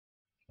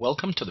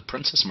Welcome to the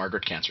Princess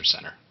Margaret Cancer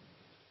Center.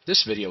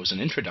 This video is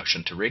an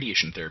introduction to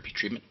radiation therapy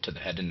treatment to the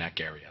head and neck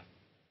area.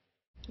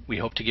 We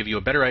hope to give you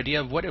a better idea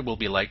of what it will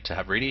be like to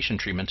have radiation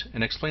treatment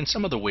and explain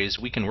some of the ways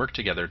we can work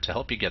together to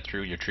help you get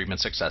through your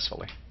treatment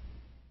successfully.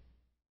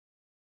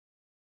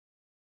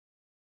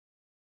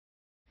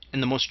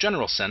 In the most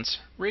general sense,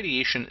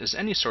 radiation is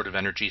any sort of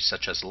energy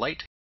such as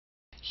light,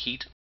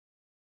 heat,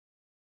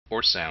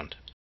 or sound.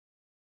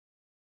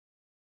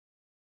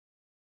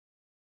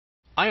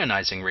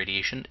 Ionizing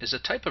radiation is a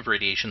type of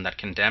radiation that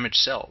can damage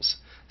cells,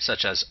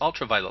 such as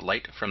ultraviolet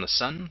light from the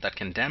sun that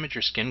can damage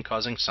your skin,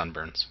 causing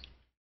sunburns.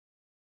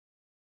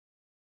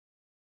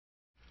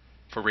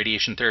 For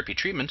radiation therapy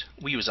treatment,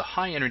 we use a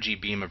high-energy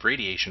beam of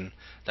radiation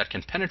that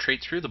can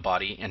penetrate through the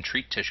body and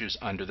treat tissues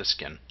under the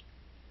skin.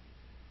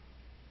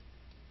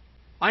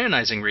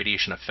 Ionizing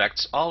radiation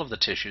affects all of the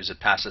tissues it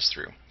passes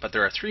through, but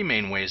there are three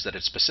main ways that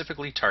it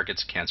specifically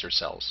targets cancer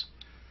cells.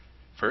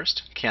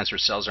 First, cancer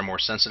cells are more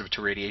sensitive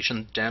to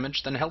radiation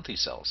damage than healthy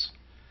cells.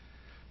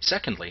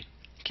 Secondly,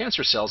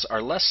 cancer cells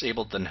are less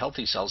able than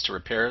healthy cells to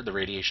repair the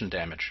radiation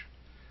damage.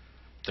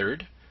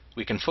 Third,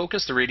 we can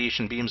focus the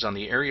radiation beams on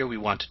the area we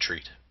want to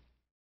treat.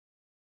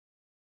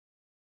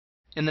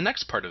 In the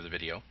next part of the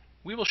video,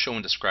 we will show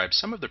and describe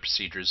some of the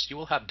procedures you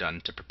will have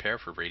done to prepare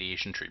for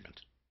radiation treatment.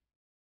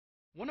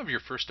 One of your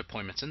first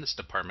appointments in this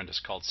department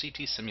is called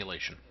CT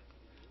simulation.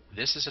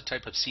 This is a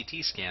type of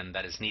CT scan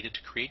that is needed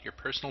to create your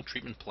personal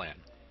treatment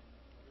plan.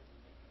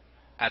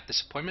 At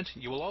this appointment,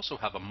 you will also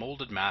have a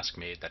molded mask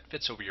made that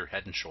fits over your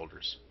head and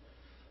shoulders.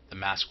 The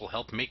mask will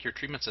help make your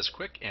treatments as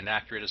quick and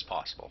accurate as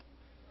possible.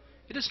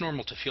 It is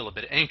normal to feel a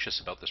bit anxious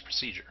about this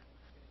procedure.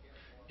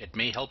 It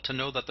may help to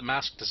know that the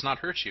mask does not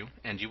hurt you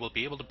and you will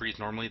be able to breathe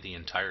normally the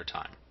entire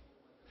time.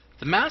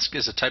 The mask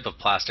is a type of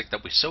plastic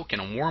that we soak in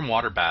a warm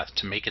water bath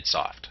to make it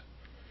soft.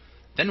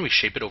 Then we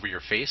shape it over your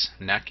face,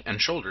 neck,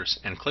 and shoulders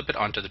and clip it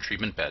onto the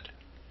treatment bed.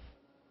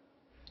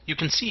 You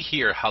can see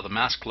here how the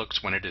mask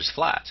looks when it is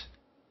flat,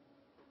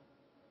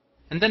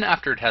 and then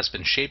after it has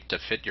been shaped to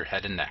fit your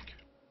head and neck.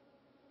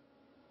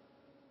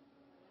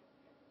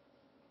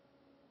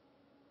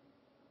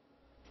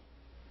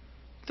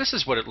 This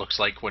is what it looks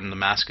like when the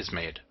mask is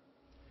made.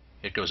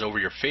 It goes over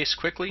your face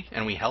quickly,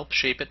 and we help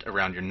shape it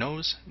around your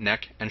nose,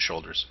 neck, and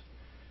shoulders.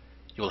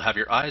 You will have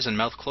your eyes and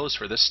mouth closed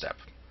for this step,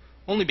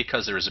 only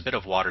because there is a bit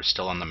of water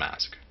still on the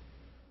mask.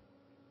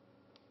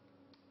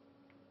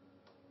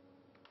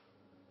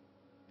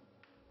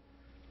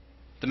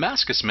 The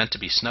mask is meant to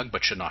be snug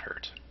but should not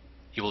hurt.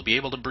 You will be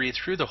able to breathe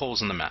through the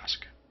holes in the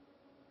mask.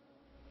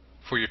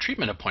 For your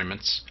treatment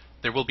appointments,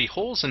 there will be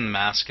holes in the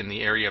mask in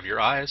the area of your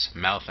eyes,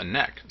 mouth, and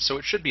neck, so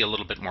it should be a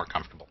little bit more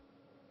comfortable.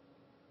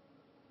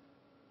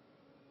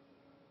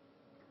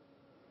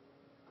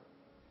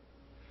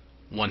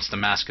 Once the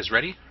mask is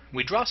ready,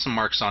 we draw some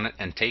marks on it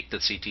and take the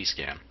CT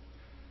scan.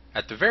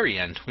 At the very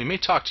end, we may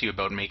talk to you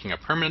about making a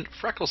permanent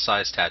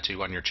freckle-sized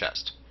tattoo on your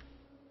chest.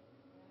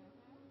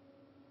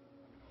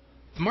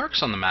 The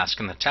marks on the mask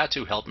and the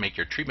tattoo help make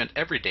your treatment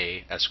every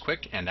day as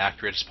quick and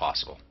accurate as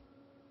possible.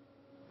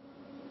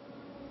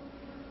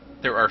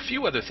 There are a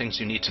few other things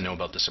you need to know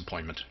about this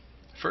appointment.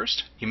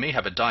 First, you may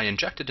have a dye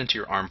injected into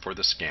your arm for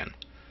the scan.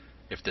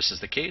 If this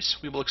is the case,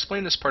 we will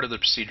explain this part of the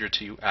procedure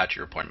to you at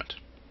your appointment.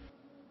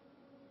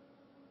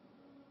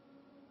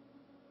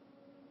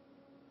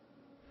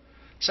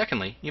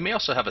 Secondly, you may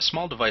also have a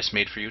small device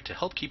made for you to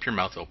help keep your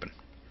mouth open.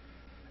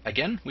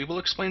 Again, we will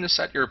explain this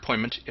at your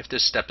appointment if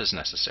this step is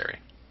necessary.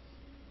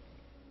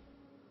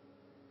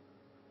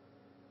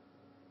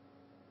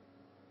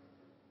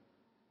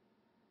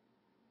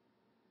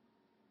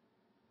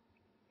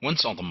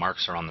 Once all the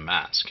marks are on the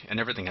mask and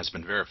everything has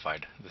been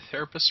verified, the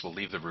therapist will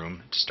leave the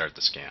room to start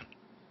the scan.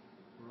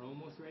 We're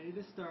almost ready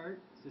to start.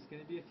 It's just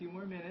going to be a few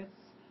more minutes.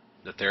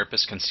 The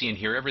therapist can see and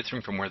hear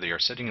everything from where they are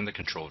sitting in the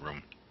control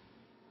room.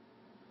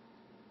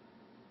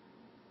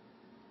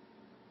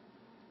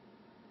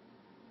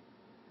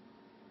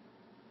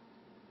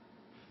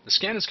 The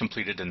scan is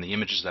completed and the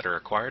images that are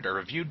required are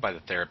reviewed by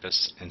the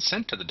therapist and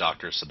sent to the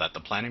doctor so that the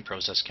planning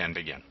process can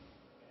begin.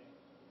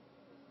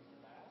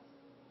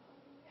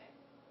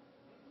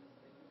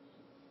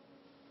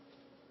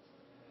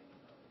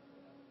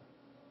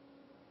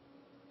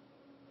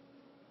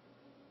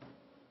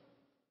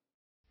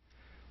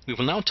 We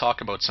will now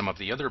talk about some of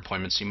the other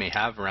appointments you may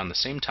have around the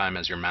same time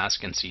as your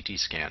mask and CT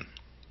scan.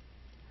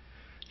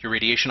 Your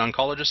radiation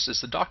oncologist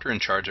is the doctor in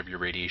charge of your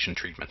radiation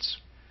treatments.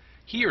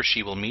 He or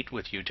she will meet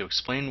with you to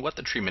explain what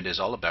the treatment is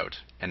all about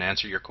and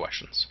answer your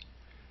questions.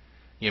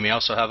 You may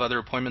also have other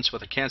appointments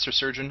with a cancer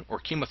surgeon or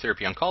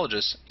chemotherapy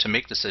oncologist to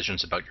make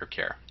decisions about your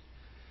care.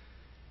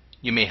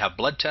 You may have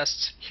blood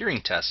tests,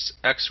 hearing tests,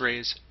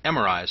 X-rays,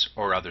 MRIs,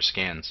 or other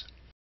scans.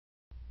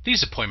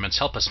 These appointments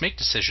help us make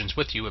decisions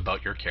with you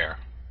about your care.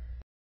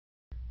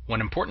 One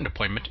important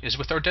appointment is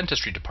with our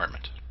dentistry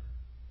department.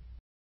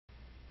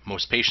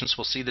 Most patients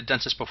will see the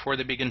dentist before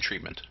they begin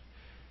treatment.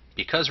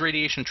 Because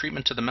radiation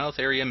treatment to the mouth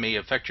area may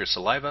affect your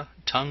saliva,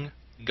 tongue,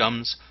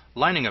 gums,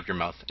 lining of your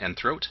mouth, and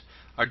throat,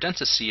 our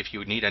dentists see if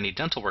you need any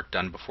dental work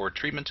done before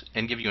treatment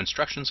and give you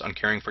instructions on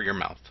caring for your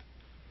mouth.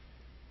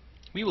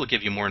 We will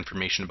give you more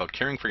information about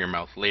caring for your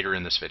mouth later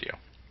in this video.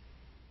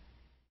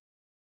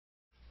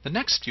 The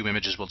next few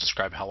images will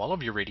describe how all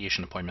of your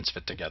radiation appointments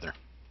fit together.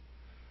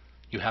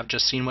 You have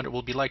just seen what it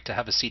will be like to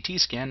have a CT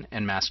scan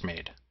and mask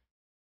made.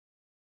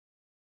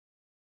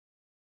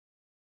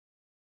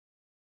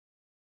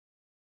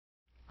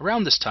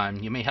 Around this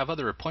time, you may have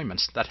other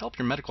appointments that help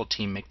your medical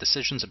team make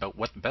decisions about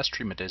what the best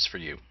treatment is for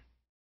you.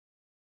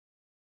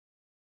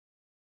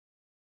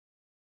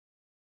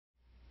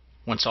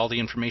 Once all the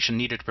information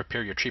needed to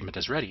prepare your treatment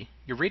is ready,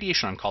 your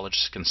radiation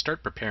oncologist can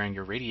start preparing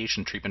your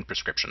radiation treatment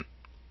prescription.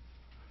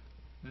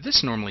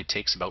 This normally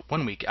takes about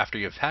 1 week after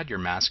you have had your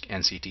mask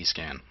and CT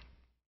scan.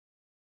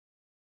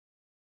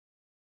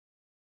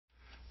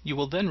 You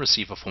will then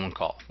receive a phone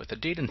call with a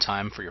date and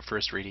time for your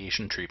first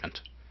radiation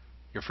treatment.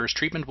 Your first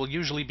treatment will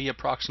usually be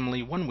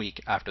approximately 1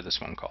 week after this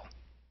phone call.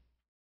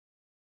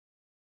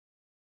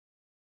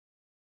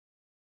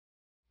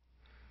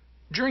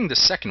 During the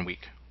second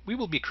week, we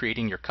will be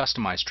creating your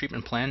customized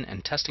treatment plan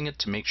and testing it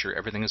to make sure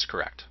everything is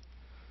correct.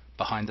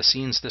 Behind the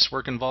scenes, this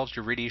work involves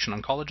your radiation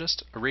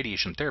oncologist, a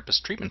radiation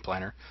therapist treatment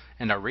planner,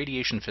 and our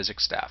radiation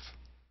physics staff.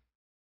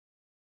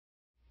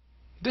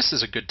 This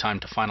is a good time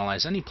to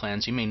finalize any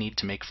plans you may need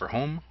to make for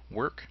home,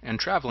 work, and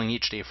traveling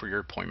each day for your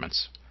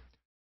appointments.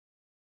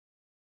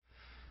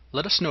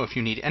 Let us know if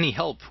you need any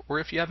help or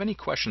if you have any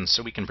questions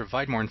so we can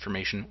provide more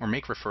information or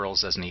make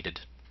referrals as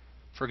needed.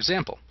 For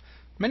example,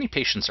 many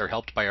patients are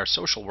helped by our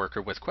social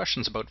worker with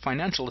questions about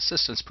financial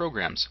assistance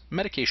programs,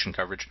 medication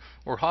coverage,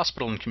 or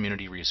hospital and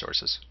community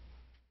resources.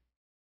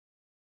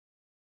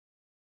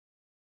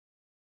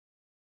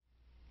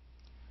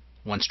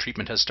 Once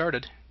treatment has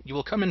started, you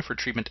will come in for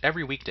treatment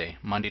every weekday,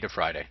 Monday to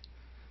Friday.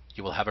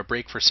 You will have a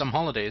break for some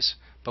holidays,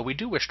 but we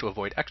do wish to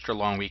avoid extra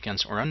long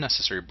weekends or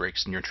unnecessary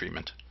breaks in your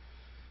treatment.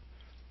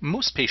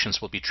 Most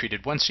patients will be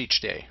treated once each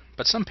day,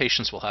 but some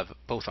patients will have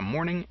both a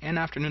morning and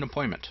afternoon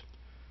appointment.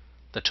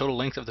 The total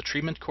length of the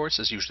treatment course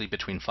is usually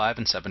between 5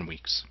 and 7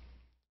 weeks.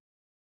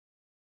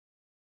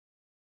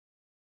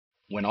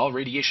 When all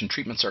radiation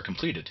treatments are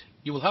completed,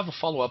 you will have a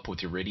follow-up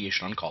with your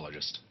radiation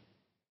oncologist.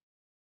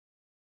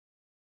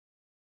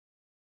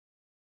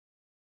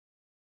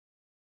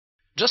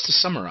 Just to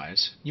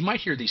summarize, you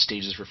might hear these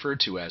stages referred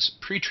to as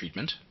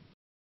pre-treatment,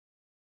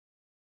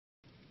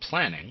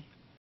 planning,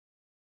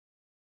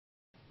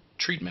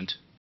 treatment,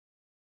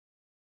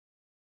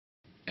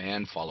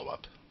 and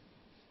follow-up.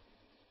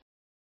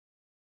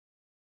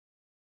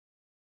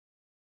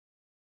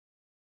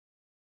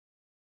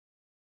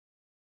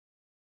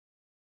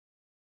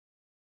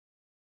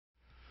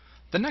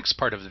 The next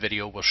part of the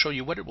video will show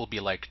you what it will be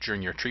like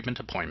during your treatment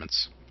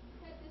appointments.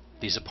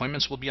 These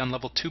appointments will be on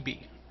level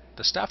 2B.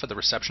 The staff at the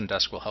reception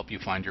desk will help you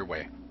find your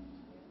way.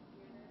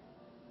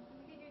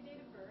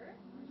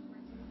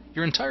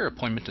 Your entire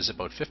appointment is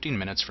about 15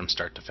 minutes from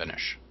start to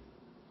finish.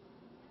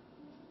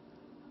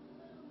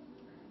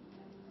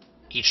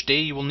 Each day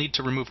you will need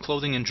to remove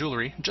clothing and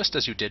jewelry, just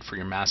as you did for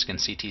your mask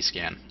and CT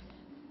scan.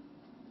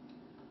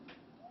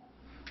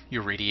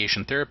 Your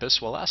radiation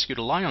therapist will ask you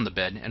to lie on the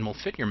bed and will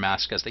fit your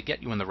mask as they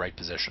get you in the right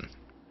position.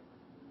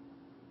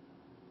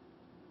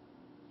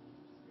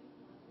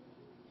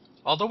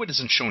 Although it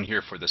isn't shown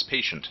here for this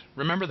patient,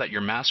 remember that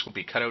your mask will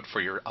be cut out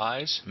for your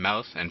eyes,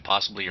 mouth, and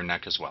possibly your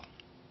neck as well.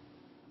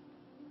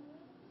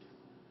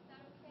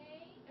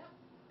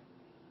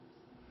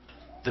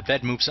 The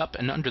bed moves up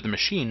and under the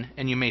machine,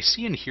 and you may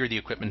see and hear the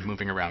equipment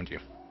moving around you.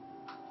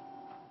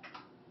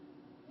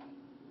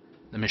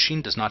 The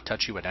machine does not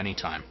touch you at any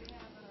time.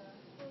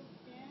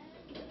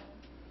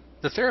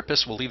 The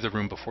therapist will leave the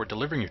room before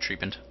delivering your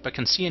treatment, but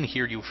can see and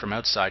hear you from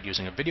outside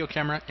using a video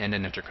camera and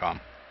an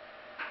intercom.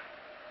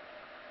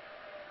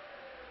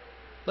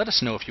 Let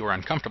us know if you are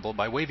uncomfortable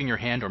by waving your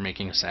hand or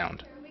making a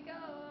sound.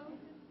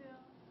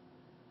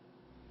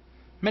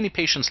 Many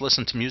patients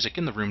listen to music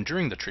in the room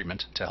during the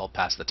treatment to help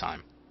pass the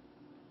time.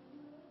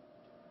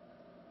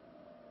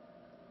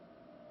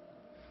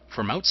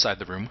 From outside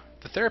the room,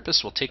 the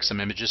therapist will take some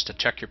images to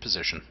check your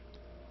position.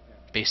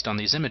 Based on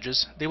these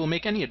images, they will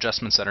make any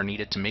adjustments that are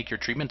needed to make your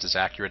treatment as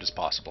accurate as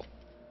possible.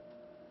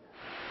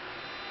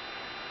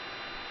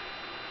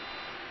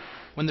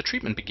 When the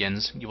treatment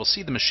begins, you will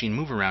see the machine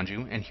move around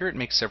you and hear it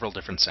make several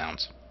different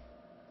sounds.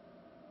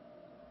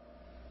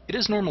 It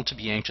is normal to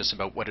be anxious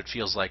about what it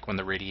feels like when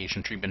the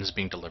radiation treatment is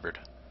being delivered.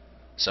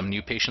 Some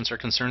new patients are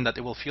concerned that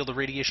they will feel the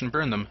radiation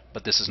burn them,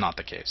 but this is not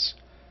the case.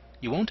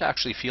 You won't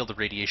actually feel the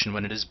radiation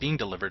when it is being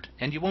delivered,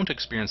 and you won't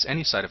experience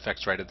any side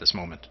effects right at this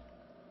moment.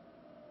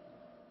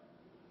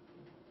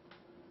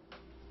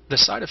 The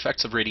side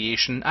effects of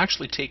radiation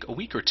actually take a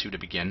week or two to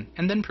begin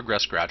and then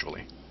progress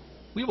gradually.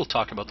 We will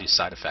talk about these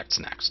side effects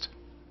next.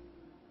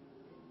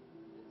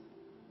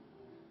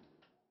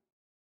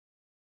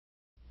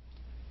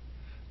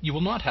 You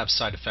will not have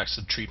side effects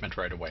of treatment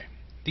right away.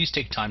 These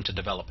take time to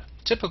develop,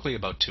 typically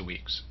about 2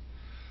 weeks.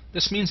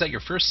 This means that your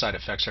first side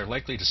effects are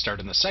likely to start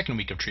in the second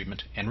week of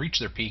treatment and reach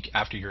their peak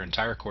after your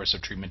entire course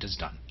of treatment is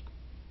done.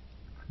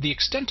 The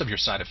extent of your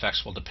side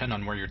effects will depend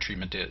on where your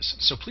treatment is,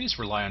 so please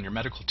rely on your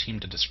medical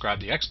team to describe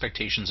the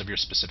expectations of your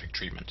specific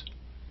treatment.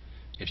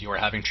 If you are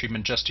having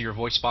treatment just to your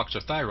voice box or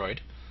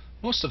thyroid,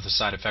 most of the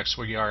side effects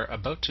we are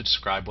about to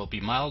describe will be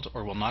mild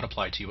or will not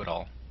apply to you at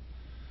all.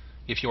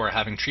 If you are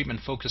having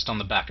treatment focused on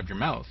the back of your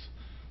mouth,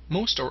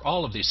 most or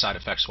all of these side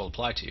effects will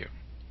apply to you.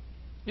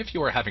 If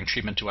you are having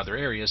treatment to other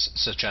areas,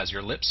 such as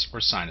your lips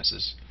or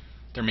sinuses,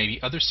 there may be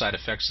other side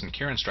effects and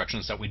care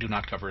instructions that we do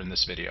not cover in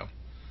this video.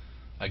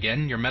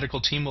 Again, your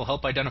medical team will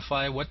help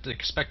identify what the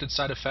expected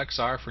side effects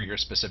are for your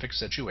specific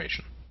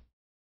situation.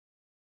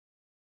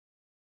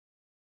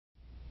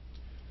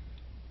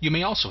 You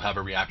may also have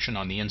a reaction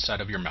on the inside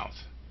of your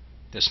mouth.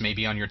 This may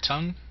be on your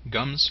tongue,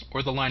 gums,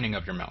 or the lining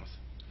of your mouth.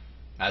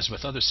 As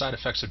with other side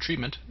effects of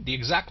treatment, the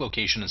exact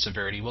location and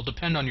severity will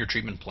depend on your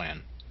treatment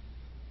plan.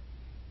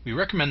 We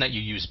recommend that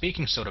you use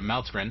baking soda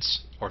mouth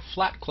rinse or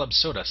flat club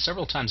soda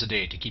several times a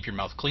day to keep your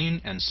mouth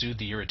clean and soothe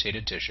the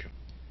irritated tissue.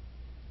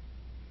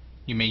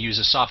 You may use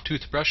a soft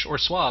toothbrush or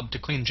swab to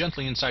clean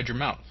gently inside your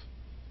mouth.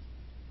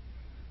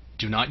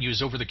 Do not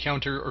use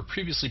over-the-counter or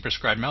previously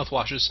prescribed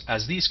mouthwashes,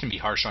 as these can be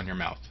harsh on your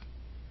mouth.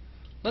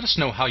 Let us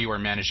know how you are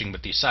managing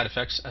with these side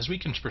effects, as we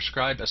can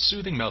prescribe a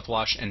soothing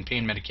mouthwash and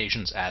pain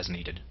medications as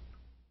needed.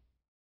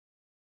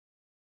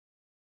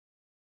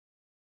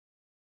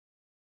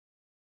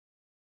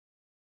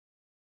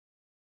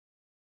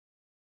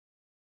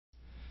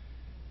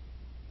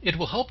 It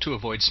will help to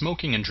avoid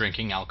smoking and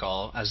drinking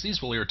alcohol, as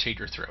these will irritate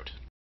your throat.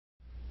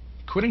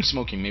 Quitting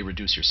smoking may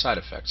reduce your side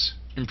effects,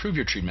 improve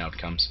your treatment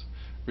outcomes,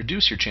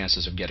 reduce your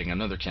chances of getting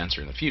another cancer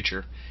in the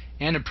future,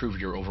 and improve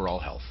your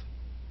overall health.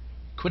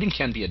 Quitting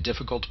can be a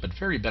difficult but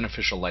very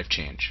beneficial life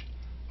change.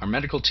 Our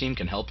medical team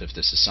can help if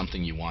this is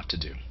something you want to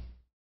do.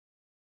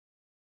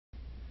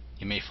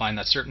 You may find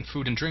that certain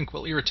food and drink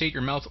will irritate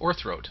your mouth or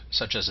throat,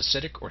 such as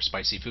acidic or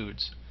spicy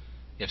foods.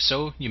 If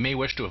so, you may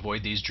wish to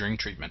avoid these during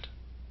treatment.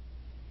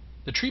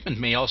 The treatment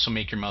may also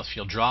make your mouth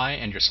feel dry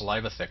and your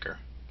saliva thicker.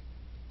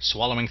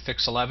 Swallowing thick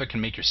saliva can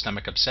make your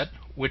stomach upset,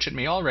 which it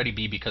may already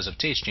be because of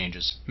taste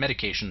changes,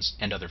 medications,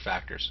 and other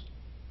factors.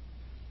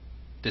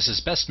 This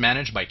is best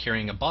managed by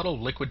carrying a bottle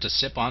of liquid to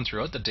sip on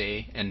throughout the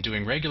day and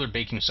doing regular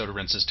baking soda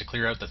rinses to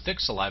clear out the thick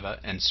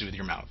saliva and soothe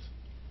your mouth.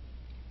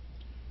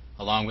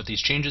 Along with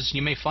these changes,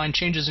 you may find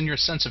changes in your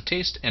sense of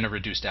taste and a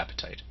reduced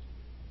appetite.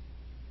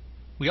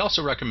 We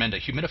also recommend a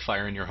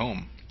humidifier in your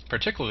home,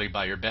 particularly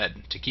by your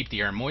bed, to keep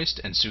the air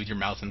moist and soothe your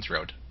mouth and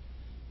throat.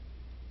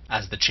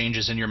 As the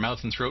changes in your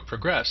mouth and throat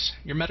progress,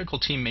 your medical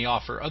team may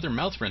offer other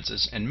mouth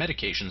rinses and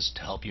medications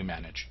to help you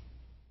manage.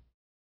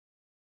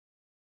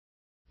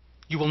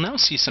 You will now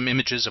see some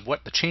images of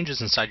what the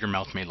changes inside your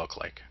mouth may look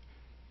like.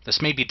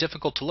 This may be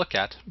difficult to look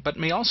at, but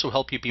may also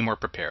help you be more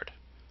prepared.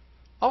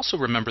 Also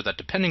remember that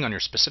depending on your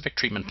specific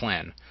treatment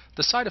plan,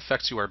 the side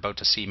effects you are about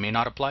to see may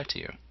not apply to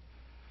you.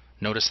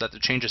 Notice that the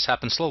changes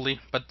happen slowly,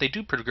 but they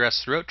do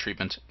progress throughout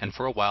treatment and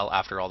for a while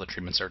after all the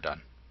treatments are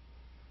done.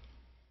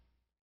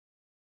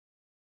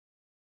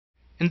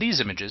 In these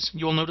images,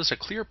 you will notice a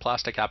clear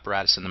plastic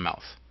apparatus in the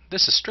mouth.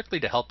 This is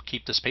strictly to help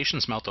keep this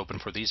patient's mouth open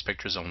for these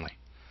pictures only.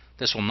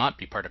 This will not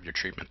be part of your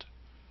treatment.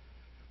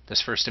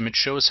 This first image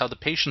shows how the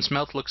patient's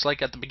mouth looks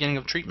like at the beginning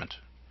of treatment.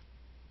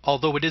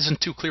 Although it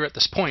isn't too clear at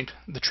this point,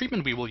 the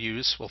treatment we will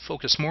use will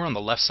focus more on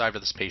the left side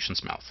of this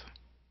patient's mouth.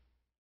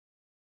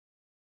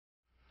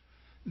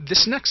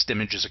 This next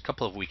image is a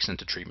couple of weeks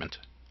into treatment.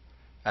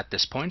 At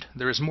this point,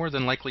 there is more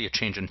than likely a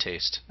change in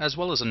taste, as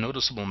well as a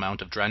noticeable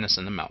amount of dryness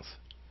in the mouth.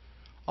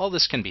 All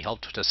this can be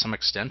helped to some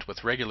extent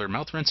with regular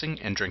mouth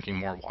rinsing and drinking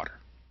more water.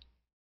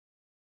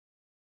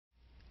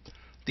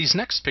 These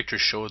next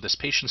pictures show this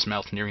patient's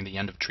mouth nearing the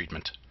end of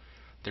treatment.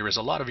 There is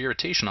a lot of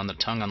irritation on the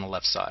tongue on the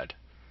left side.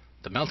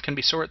 The mouth can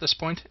be sore at this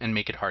point and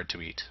make it hard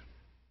to eat.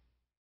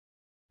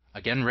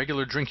 Again,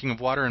 regular drinking of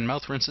water and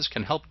mouth rinses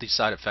can help these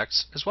side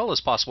effects, as well as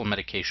possible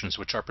medications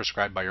which are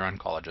prescribed by your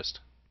oncologist.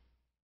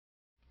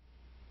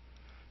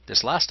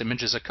 This last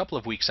image is a couple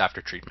of weeks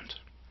after treatment.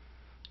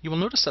 You will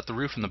notice that the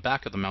roof and the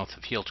back of the mouth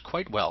have healed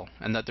quite well,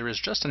 and that there is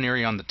just an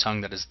area on the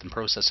tongue that is in the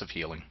process of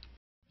healing.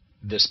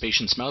 This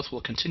patient's mouth will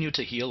continue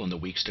to heal in the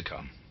weeks to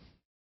come.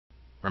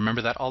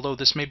 Remember that although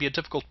this may be a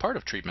difficult part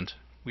of treatment,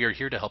 we are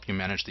here to help you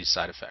manage these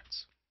side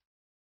effects.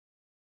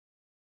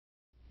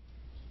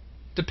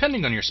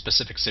 Depending on your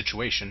specific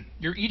situation,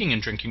 your eating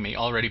and drinking may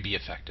already be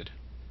affected.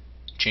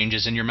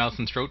 Changes in your mouth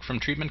and throat from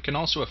treatment can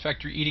also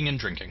affect your eating and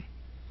drinking.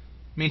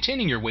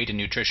 Maintaining your weight and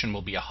nutrition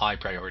will be a high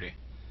priority.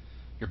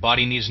 Your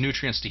body needs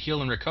nutrients to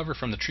heal and recover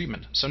from the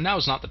treatment, so now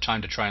is not the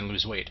time to try and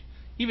lose weight,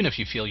 even if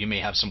you feel you may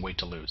have some weight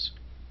to lose.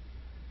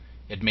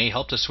 It may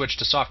help to switch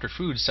to softer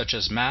foods such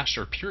as mashed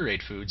or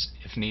pureed foods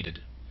if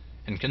needed,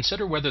 and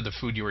consider whether the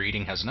food you are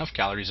eating has enough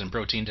calories and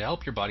protein to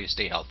help your body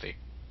stay healthy.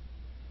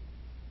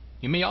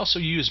 You may also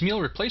use meal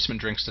replacement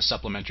drinks to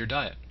supplement your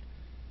diet.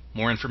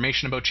 More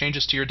information about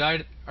changes to your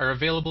diet are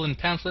available in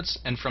pamphlets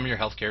and from your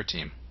healthcare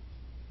team.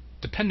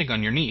 Depending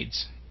on your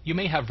needs, you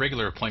may have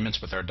regular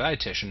appointments with our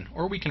dietitian,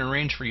 or we can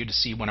arrange for you to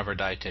see one of our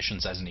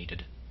dietitians as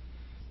needed.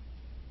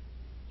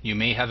 You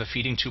may have a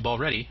feeding tube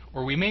already,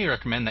 or we may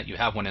recommend that you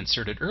have one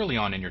inserted early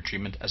on in your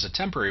treatment as a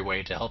temporary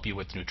way to help you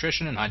with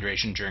nutrition and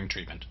hydration during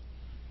treatment.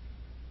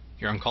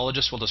 Your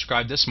oncologist will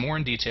describe this more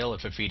in detail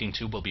if a feeding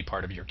tube will be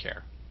part of your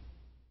care.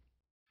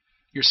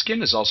 Your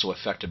skin is also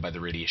affected by the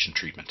radiation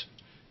treatment.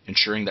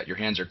 Ensuring that your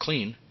hands are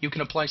clean, you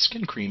can apply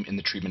skin cream in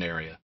the treatment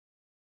area.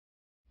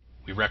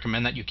 We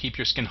recommend that you keep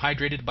your skin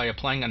hydrated by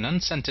applying an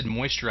unscented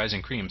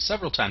moisturizing cream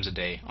several times a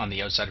day on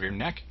the outside of your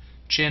neck,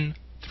 chin,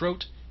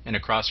 throat, and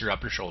across your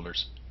upper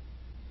shoulders.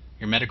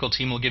 Your medical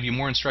team will give you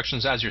more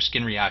instructions as your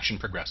skin reaction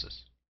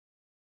progresses.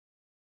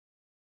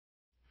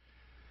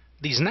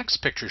 These next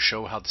pictures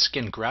show how the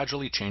skin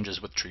gradually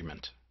changes with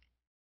treatment.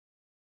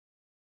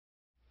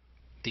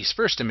 These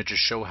first images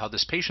show how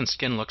this patient's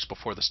skin looks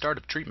before the start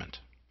of treatment.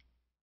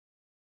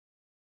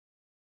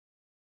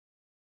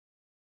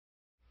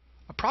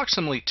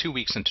 Approximately 2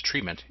 weeks into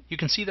treatment, you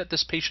can see that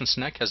this patient's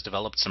neck has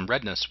developed some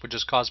redness, which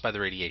is caused by the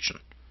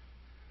radiation.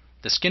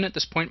 The skin at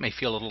this point may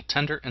feel a little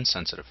tender and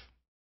sensitive.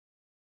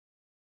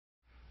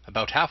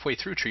 About halfway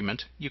through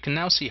treatment, you can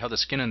now see how the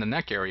skin in the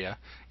neck area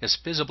is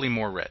visibly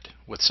more red,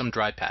 with some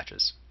dry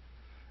patches.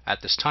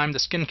 At this time, the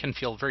skin can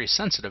feel very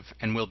sensitive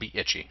and will be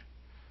itchy.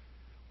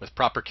 With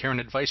proper care and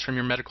advice from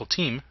your medical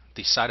team,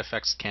 these side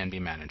effects can be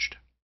managed.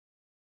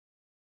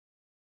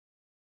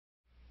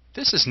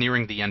 This is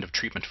nearing the end of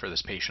treatment for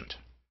this patient.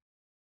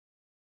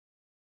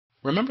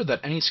 Remember that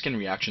any skin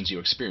reactions you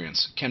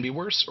experience can be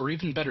worse or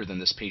even better than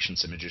this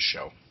patient's images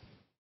show.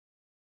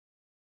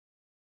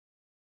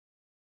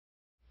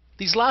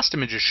 These last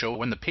images show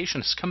when the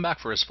patient has come back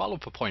for his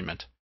follow-up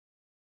appointment.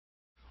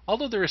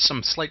 Although there is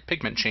some slight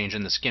pigment change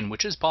in the skin,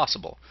 which is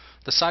possible,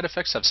 the side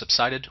effects have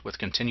subsided with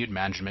continued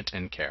management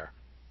and care.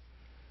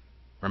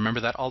 Remember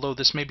that although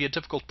this may be a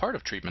difficult part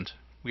of treatment,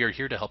 we are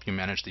here to help you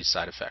manage these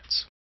side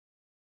effects.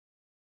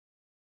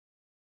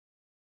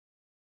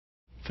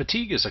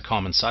 Fatigue is a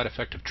common side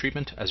effect of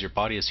treatment as your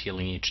body is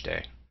healing each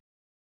day.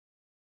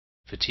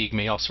 Fatigue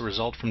may also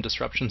result from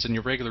disruptions in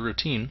your regular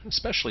routine,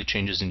 especially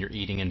changes in your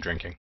eating and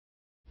drinking.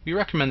 We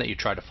recommend that you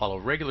try to follow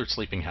regular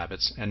sleeping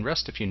habits and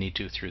rest if you need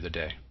to through the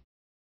day.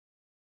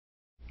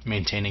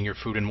 Maintaining your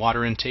food and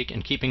water intake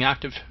and keeping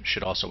active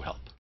should also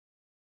help.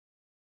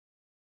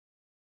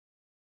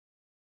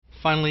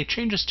 Finally,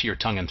 changes to your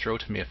tongue and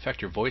throat may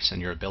affect your voice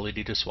and your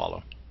ability to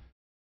swallow.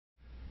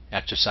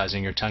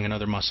 Exercising your tongue and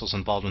other muscles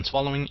involved in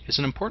swallowing is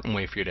an important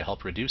way for you to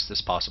help reduce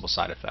this possible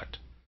side effect.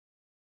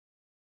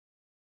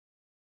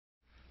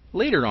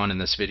 Later on in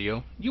this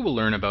video, you will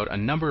learn about a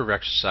number of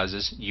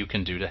exercises you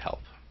can do to help.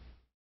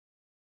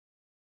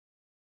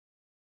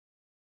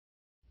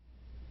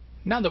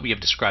 Now that we have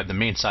described the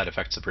main side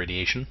effects of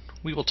radiation,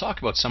 we will talk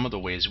about some of the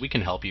ways we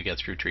can help you get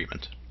through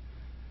treatment.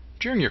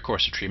 During your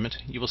course of treatment,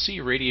 you will see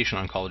your radiation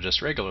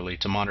oncologist regularly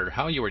to monitor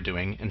how you are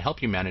doing and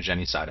help you manage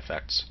any side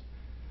effects.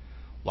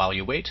 While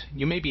you wait,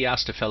 you may be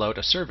asked to fill out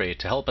a survey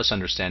to help us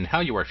understand how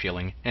you are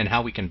feeling and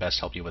how we can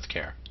best help you with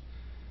care.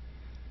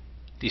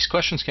 These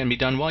questions can be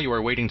done while you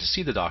are waiting to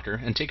see the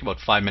doctor and take about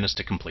 5 minutes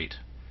to complete.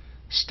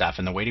 Staff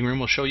in the waiting room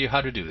will show you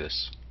how to do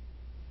this.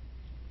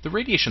 The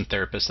radiation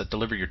therapists that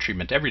deliver your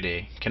treatment every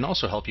day can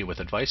also help you with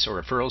advice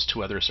or referrals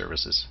to other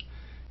services.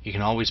 You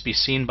can always be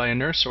seen by a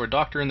nurse or a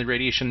doctor in the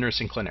radiation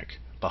nursing clinic,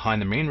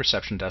 behind the main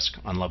reception desk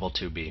on level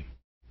 2B.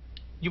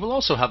 You will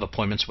also have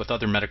appointments with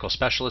other medical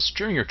specialists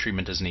during your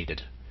treatment as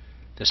needed.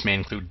 This may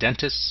include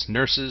dentists,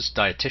 nurses,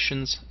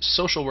 dietitians,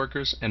 social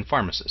workers, and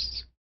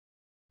pharmacists.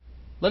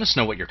 Let us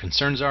know what your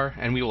concerns are,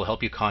 and we will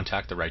help you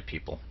contact the right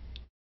people.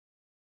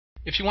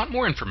 If you want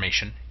more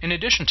information, in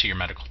addition to your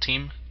medical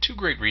team, 2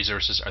 great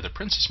resources are the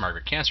Princess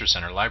Margaret Cancer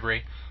Center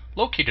Library,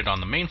 located on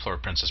the main floor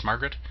of Princess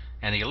Margaret,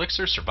 and the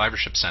Elixir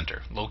Survivorship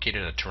Center,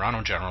 located at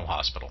Toronto General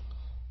Hospital.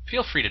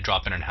 Feel free to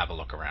drop in and have a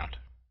look around.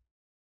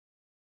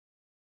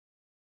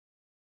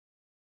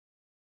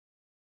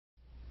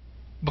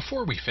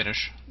 Before we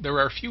finish, there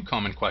are a few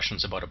common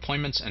questions about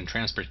appointments and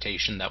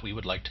transportation that we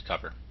would like to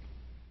cover.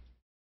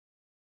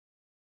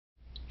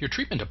 Your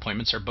treatment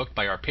appointments are booked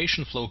by our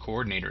patient flow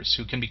coordinators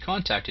who can be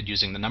contacted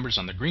using the numbers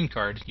on the green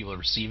card you will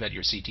receive at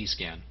your CT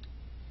scan.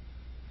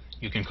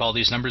 You can call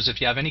these numbers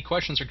if you have any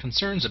questions or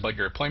concerns about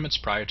your appointments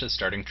prior to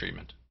starting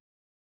treatment.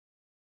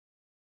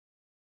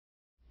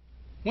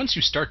 Once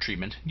you start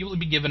treatment, you will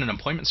be given an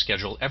appointment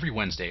schedule every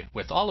Wednesday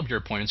with all of your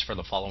appointments for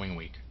the following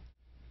week.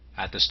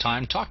 At this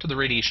time, talk to the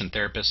radiation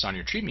therapists on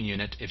your treatment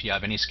unit if you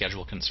have any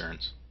schedule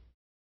concerns.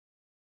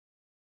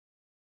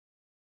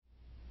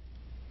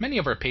 Many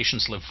of our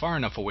patients live far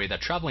enough away that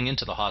traveling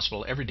into the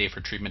hospital every day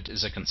for treatment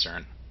is a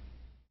concern.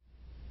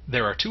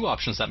 There are 2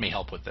 options that may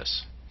help with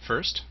this.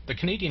 First, the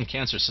Canadian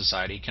Cancer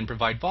Society can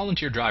provide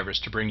volunteer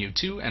drivers to bring you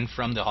to and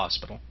from the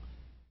hospital.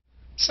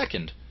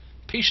 Second,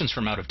 patients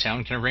from out of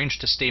town can arrange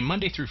to stay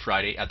Monday through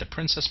Friday at the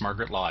Princess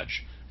Margaret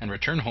Lodge and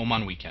return home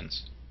on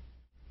weekends.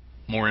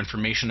 More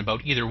information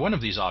about either one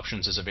of these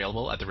options is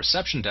available at the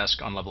reception desk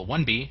on level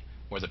 1B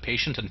or the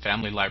patient and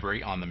family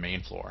library on the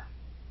main floor.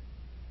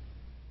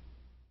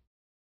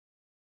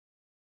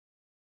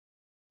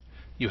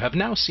 You have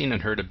now seen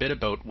and heard a bit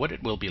about what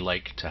it will be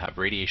like to have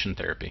radiation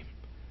therapy.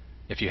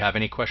 If you have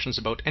any questions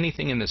about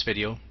anything in this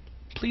video,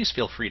 please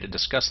feel free to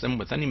discuss them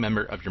with any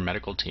member of your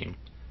medical team.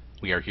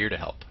 We are here to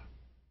help.